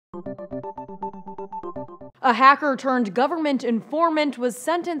A hacker turned government informant was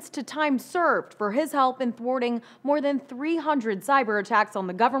sentenced to time served for his help in thwarting more than 300 cyber attacks on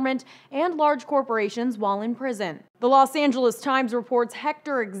the government and large corporations while in prison. The Los Angeles Times reports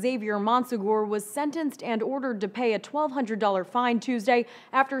Hector Monsegur was sentenced and ordered to pay a $1,200 fine Tuesday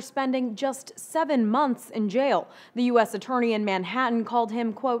after spending just 7 months in jail. The U.S. Attorney in Manhattan called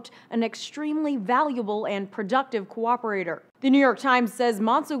him, quote, an extremely valuable and productive cooperator. The New York Times says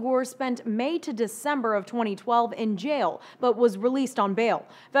Monsegur spent May to December of 2012 in jail, but was released on bail.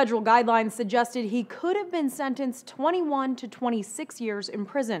 Federal guidelines suggested he could have been sentenced 21 to 26 years in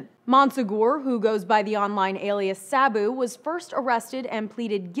prison. Monsegur, who goes by the online alias Sabu, was first arrested and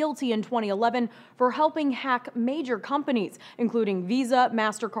pleaded guilty in 2011 for helping hack major companies, including Visa,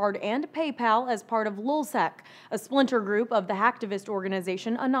 MasterCard, and PayPal as part of LulzSec, a splinter group of the hacktivist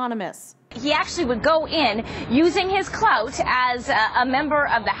organization Anonymous. He actually would go in using his clout as a member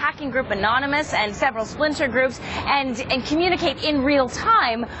of the hacking group Anonymous and several splinter groups and communicate in real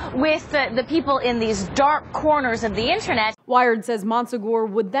time with the people in these dark corners of the internet. Wired says Monsegur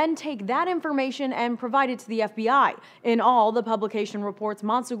would then take that information and provide it to the FBI. In all, the publication reports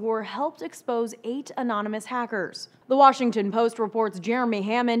Monsegur helped expose 8 anonymous hackers. The Washington Post reports Jeremy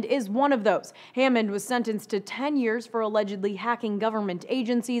Hammond is one of those. Hammond was sentenced to 10 years for allegedly hacking government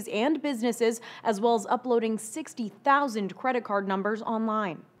agencies and businesses, as well as uploading 60,000 credit card numbers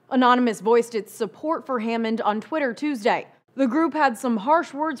online. Anonymous voiced its support for Hammond on Twitter Tuesday. The group had some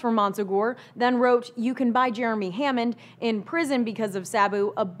harsh words for Monsegur, then wrote, "You can buy Jeremy Hammond in prison because of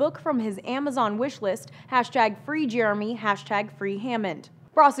Sabu, a book from his Amazon wish list, #FreeJeremy, #FreeHammond."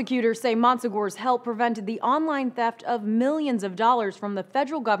 Prosecutors say Monsegur's help prevented the online theft of millions of dollars from the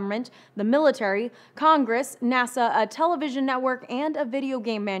federal government, the military, Congress, NASA, a television network, and a video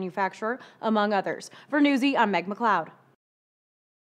game manufacturer, among others. For Newsy, I'm Meg McLeod.